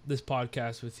this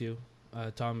podcast with you,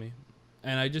 Tommy.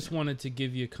 And I just wanted to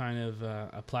give you kind of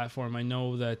a platform. I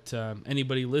know that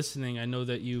anybody listening, I know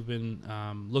that you've been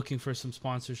looking for some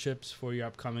sponsorships for your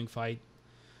upcoming fight.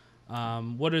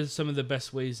 What are some of the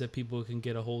best ways that people can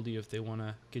get a hold of you if they want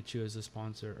to get you as a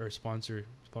sponsor or sponsor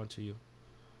you?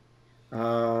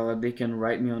 They can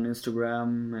write me on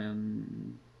Instagram,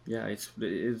 and yeah, it's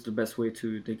the best way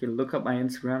to. They can look up my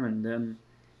Instagram, and then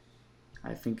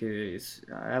I think I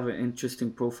have an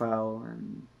interesting profile,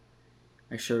 and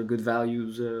I share good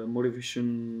values,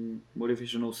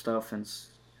 motivational stuff, and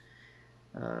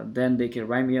then they can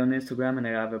write me on Instagram, and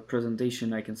I have a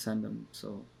presentation I can send them.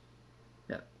 So,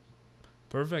 yeah.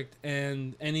 Perfect.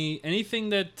 And anything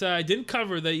that I didn't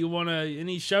cover that you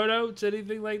any shout outs,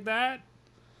 anything like that?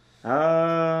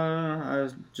 I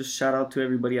just shout out to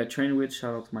everybody I train with.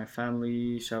 Shout out to my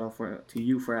family. Shout out to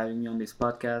you for having me on this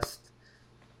podcast.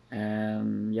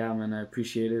 And yeah, man, I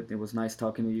appreciate it. It was nice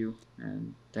talking to you,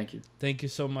 and thank you. Thank you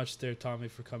so much there, Tommy,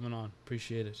 for coming on.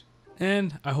 Appreciate it.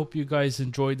 And I hope you guys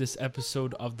enjoyed this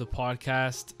episode of the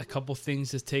podcast. A couple things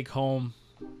to take home.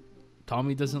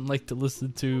 Tommy doesn't like to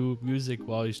listen to music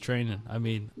while he's training. I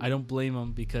mean, I don't blame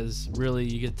him, because really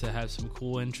you get to have some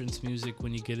cool entrance music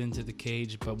when you get into the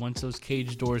cage, but once those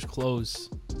cage doors close,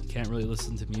 you can't really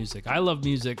listen to music. I love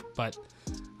music, but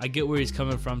I get where he's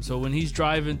coming from. So when he's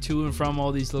driving to and from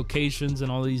all these locations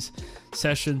and all these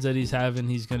sessions that he's having,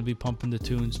 he's going to be pumping the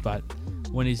tunes, but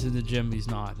when he's in the gym, he's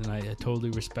not. And I totally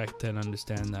respect and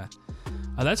understand that.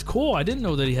 That's cool. I didn't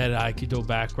know that he had an Aikido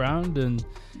background. And,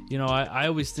 you know, I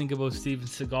always think about Steven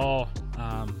Seagal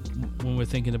when we're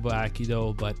thinking about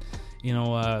Aikido. But, you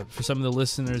know, for some of the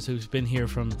listeners who's been here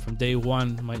from day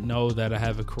one might know that I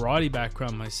have a karate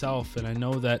background myself. And I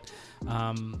know that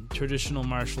traditional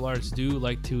martial arts do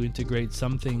like to integrate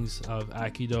some things of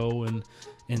Aikido and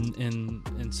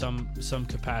in some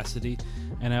capacity.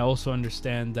 And I also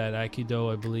understand that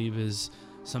Aikido, I believe, is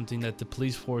something that the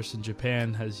police force in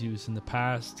Japan has used in the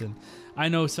past. And I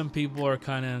know some people are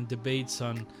kind of in debates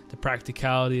on the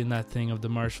practicality and that thing of the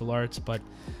martial arts, but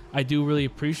I do really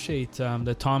appreciate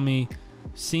that Tommy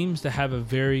seems to have a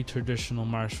very traditional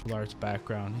martial arts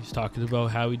background. He's talking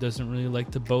about how he doesn't really like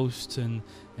to boast, and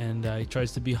he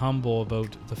tries to be humble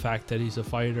about the fact that he's a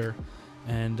fighter,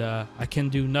 and I can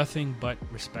do nothing but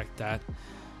respect that.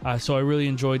 So I really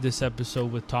enjoyed this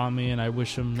episode with Tommy, and I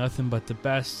wish him nothing but the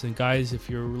best. And guys, if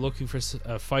you're looking for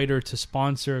a fighter to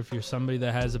sponsor, if you're somebody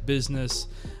that has a business,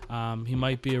 he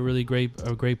might be a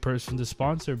great person to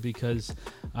sponsor, because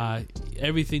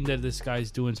everything that this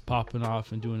guy's doing is popping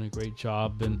off and doing a great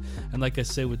job. And like I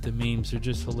say, with the memes, they're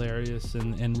just hilarious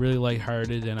and really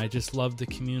lighthearted. And I just love the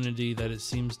community that it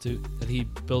seems that he's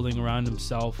building around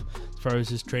himself as far as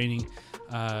his training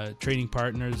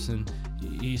partners, and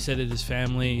he said it, his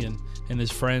family and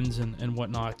his friends and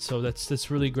whatnot. So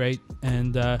that's really great.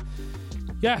 And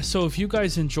yeah, so if you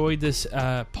guys enjoyed this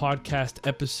podcast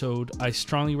episode, I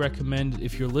strongly recommend,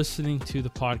 if you're listening to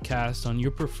the podcast on your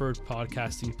preferred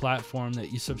podcasting platform,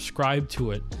 that you subscribe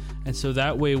to it. And so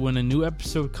that way, when a new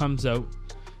episode comes out,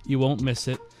 you won't miss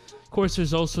it. Of course,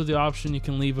 there's also the option you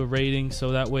can leave a rating.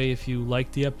 So that way, if you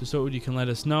like the episode, you can let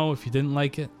us know. If you didn't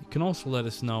like it, you can also let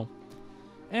us know.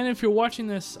 And if you're watching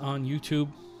this on YouTube,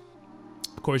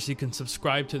 of course, you can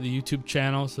subscribe to the YouTube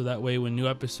channel. So that way, when new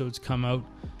episodes come out,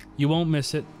 you won't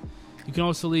miss it. You can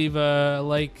also leave a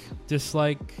like,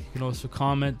 dislike. You can also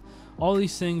comment. All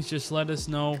these things, just let us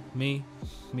know.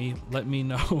 Let me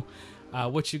know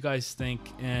what you guys think.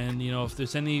 And, if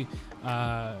there's any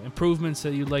improvements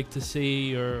that you'd like to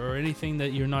see, or anything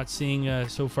that you're not seeing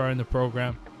so far in the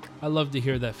program, I love to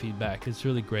hear that feedback. It's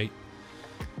really great.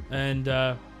 And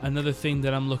another thing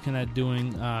that I'm looking at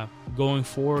doing going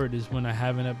forward is, when I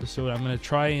have an episode, I'm going to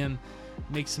try and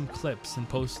make some clips and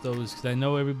post those, because I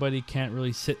know everybody can't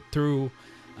really sit through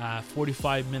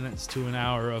 45 minutes to an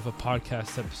hour of a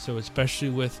podcast episode, especially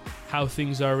with how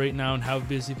things are right now and how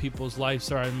busy people's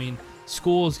lives are. I mean,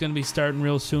 school is going to be starting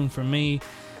real soon for me,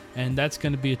 and that's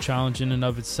going to be a challenge in and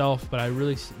of itself, but I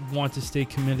really want to stay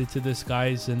committed to this,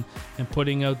 guys, and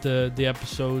putting out the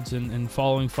episodes and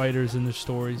following fighters and their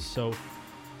stories. So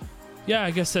yeah,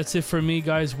 I guess that's it for me,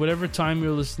 guys. Whatever time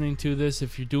you're listening to this,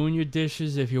 if you're doing your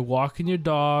dishes, if you're walking your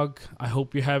dog, I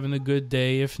hope you're having a good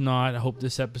day. If not, I hope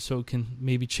this episode can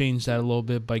maybe change that a little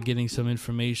bit by getting some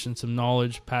information, some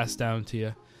knowledge passed down to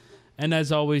you. And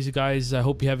as always, guys, I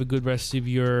hope you have a good rest of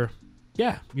your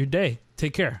day.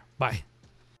 Take care. Bye.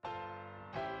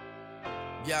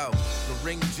 Yo, the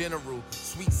ring general,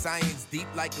 sweet science deep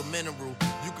like a mineral.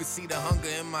 You can see the hunger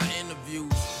in my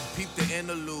interviews. Peep the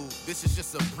interlude, this is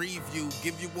just a preview.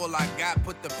 Give you all I got,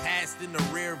 put the past in the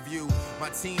rear view. My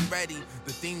team ready,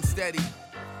 the theme steady.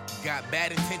 Got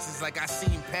bad intentions like I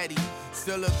seem petty.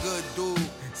 Still a good dude,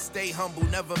 stay humble,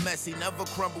 never messy, never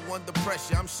crumble under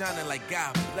pressure. I'm shining like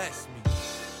God bless me.